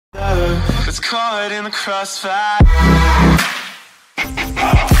gets caught in the crossfire.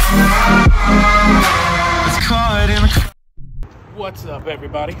 It's caught in the... What's up,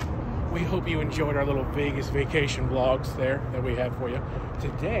 everybody? We hope you enjoyed our little Vegas vacation vlogs there that we had for you.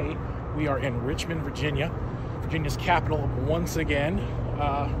 Today, we are in Richmond, Virginia, Virginia's capital once again.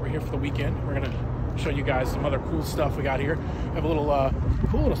 We're here for the weekend. We're gonna show you guys some other cool stuff we got here. We have a little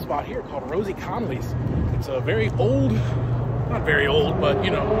cool little spot here called Rosie Connolly's. It's a very old, not very old, but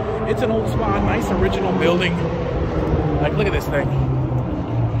you know, it's an old spot, nice original building. Like, look at this thing.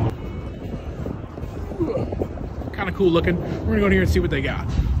 Kind of cool looking. We're gonna go in here and see what they got.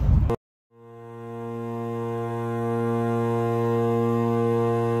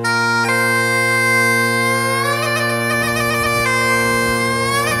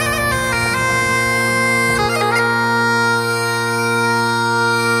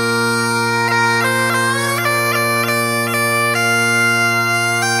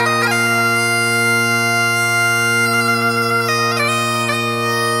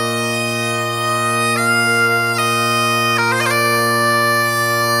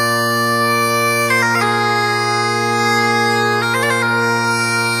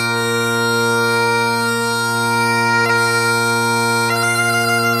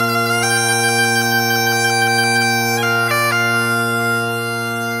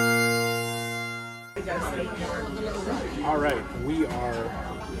 All right, we are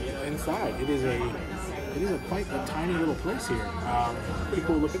inside. It is a quite a tiny little place here. Pretty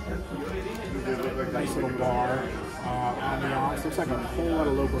cool looking. Nice little bar. Ambiance. Looks like a whole lot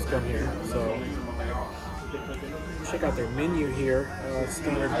of locals come here. So check out their menu here.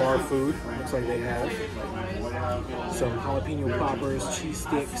 Standard bar food. Looks like they have some jalapeno poppers, cheese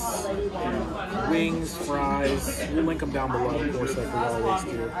sticks, wings, fries. We'll link them down below, of course, like we always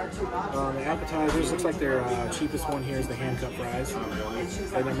do. The appetizers, looks like their cheapest one here is the hand-cut fries.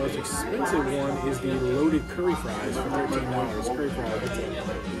 And the most expensive one is the loaded curry fries for $13. Curry fries,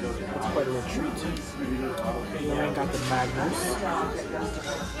 that's quite a little treat. And then I got the Magners.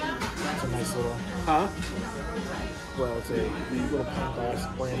 It's a nice little, well, it's a little pint glass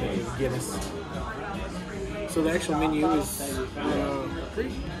branded with Guinness. So the actual menu is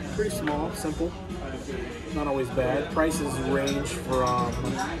pretty small, simple, not always bad. Prices range from,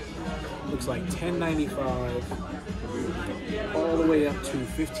 looks like $10.95 all the way up to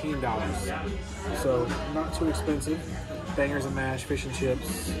 $15. So not too expensive. Bangers and mash, fish and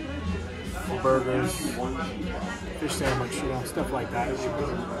chips, burgers, fish sandwich, you know, stuff like that.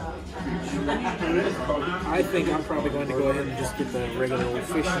 I think I'm probably going to go ahead and just get the regular old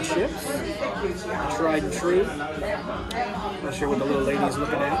fish and chips, tried and true. Not sure what the little lady's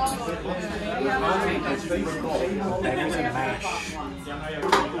looking at. Bangers and mash.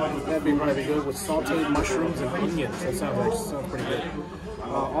 That'd be probably good with sauteed mushrooms and onions. That sounds pretty good.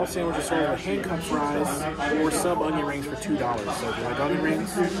 All sandwiches served with hand-cut fries or sub-onion rings for $2. So if you like onion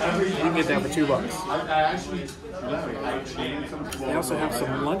rings, you can get that for $2. They also have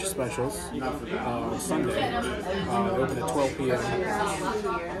some lunch specials on Sunday. They open at 12 p.m.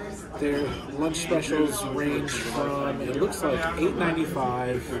 Their lunch specials range from, it looks like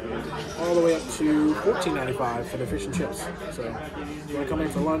 $8.95 all the way up to $14.95 for the fish and chips. So if you want to come in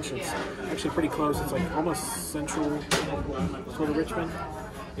for lunch, it's actually pretty close. It's like almost central sort of Richmond.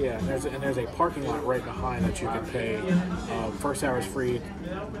 Yeah, and there's a parking lot right behind that you can pay. First hour is free,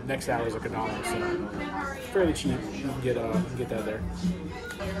 next hour is like $1, so fairly cheap. You can get that there.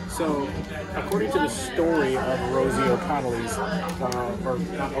 So, according to the story of Rosie O'Connolly's, or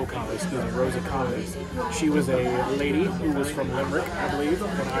not O'Connolly, excuse me, Rosie Connolly's, she was a lady who was from Limerick, I believe,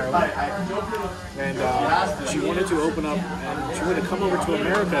 in Ireland, and she wanted to open up, and she wanted to come over to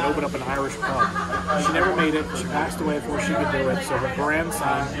America and open up an Irish pub. She never made it. She passed away before she could do it, so her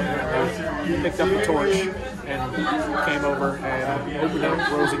grandson picked up the torch and came over and opened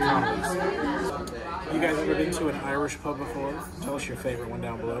up Rosie Connolly's. You guys ever been to an Irish pub before? Tell us your favorite one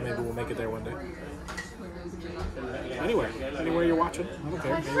down below. Maybe we'll make it there one day. Anywhere you're watching, I don't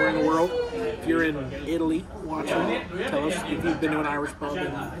care. Anywhere in the world. If you're in Italy watching, tell us if you've been to an Irish pub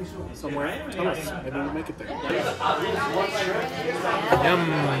somewhere. Tell us. Maybe we'll make it there. Yum.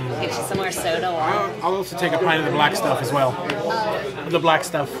 Get you some more soda. I'll also take a pint of the black stuff as well. The black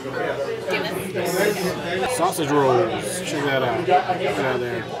stuff. Guinness. Sausage rolls. Check that out. Look at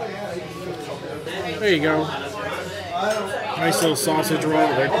there. There you go. Nice little sausage roll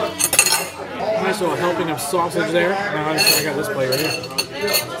there. Nice little helping of sausage there. Now I got this plate right here.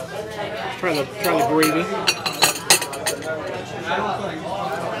 Try the gravy.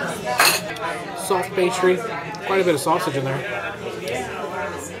 Soft pastry. Quite a bit of sausage in there.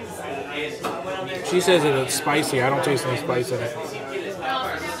 She says that it's spicy. I don't taste any spice in it.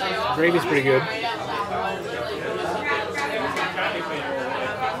 Gravy's pretty good.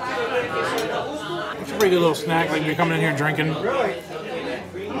 It's a pretty good little snack. Like if you're coming in here drinking,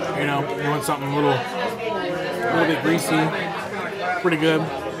 you know, you want something a little bit greasy. Pretty good.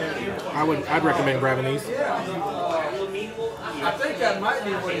 I'd recommend grabbing these. I think that might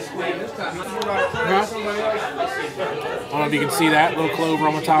be what it's made this time. I don't know if you can see that little clover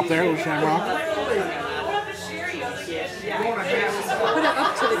on the top there, little shamrock. Put it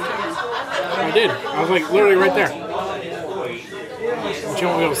up to the camera. I did. I was like literally right there. But you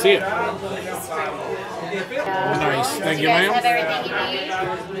won't be able to see it. Nice. Thank you, ma'am.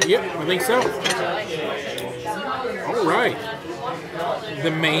 Yep, I think so. All right.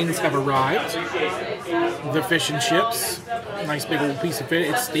 The mains have arrived. The fish and chips. Nice big old piece of fish.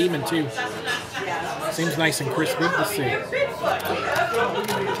 It's steaming too. Seems nice and crispy. Let's see.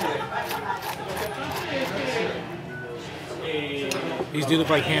 These do look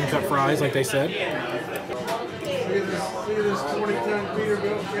like hand-cut fries, like they said.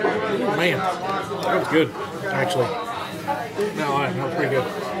 Oh, man, that was good, actually. No, that was pretty good.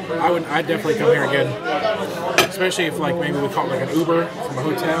 I'd definitely come here again, especially if like maybe we caught like an Uber from a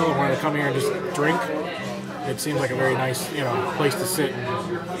hotel and wanted to come here and just drink. It seems like a very nice, you know, place to sit and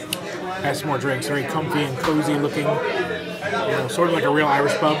have some more drinks. Very comfy and cozy looking. You know, sort of like a real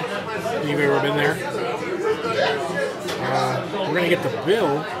Irish pub. If you've ever been there. We're gonna get the bill,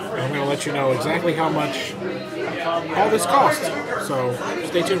 and I'm gonna let you know exactly how much all this cost. So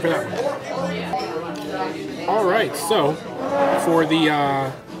stay tuned for that one. All right, so for the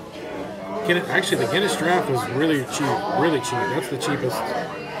actually the Guinness draft was really cheap, really cheap. That's the cheapest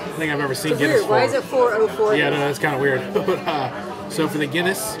thing I've ever seen Guinness for. Why is it $4.04? Yeah, no, that's kind of weird. So for the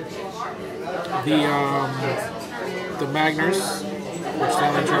Guinness, the Magners, which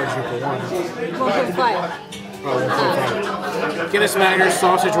now they charge you for one. 1.5. Oh, 1.5. Guinness Magners,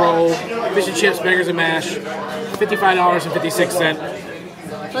 sausage roll, fish and chips, bangers and mash,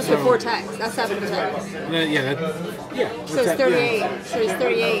 $55.56. Plus before tax. That's after tax. Yeah. So it's 38. Yeah. So it's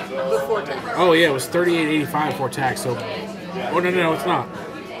 38 before tax. Oh yeah, it was $38.85 before tax. So, oh no, it's not.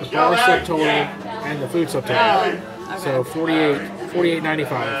 The bar sub total and the food sub total. Oh, okay. So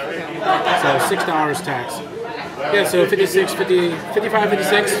 $48.95. So $6 tax. Yeah, so 55,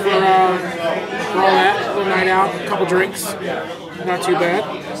 56 for all that. A little night out, a couple drinks. Not too bad.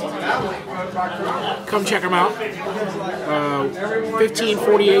 Come check them out.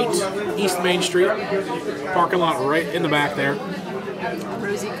 1548 East Main Street. Parking lot right in the back there.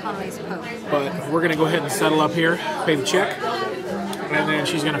 Rosie Connolly's Pub. But we're going to go ahead and settle up here, pay the check, and then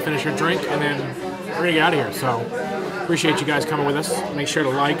she's going to finish her drink, and then we're going to get out of here. So appreciate you guys coming with us. Make sure to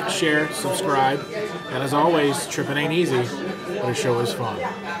like, share, subscribe, and as always, tripping ain't easy, but a show is fun.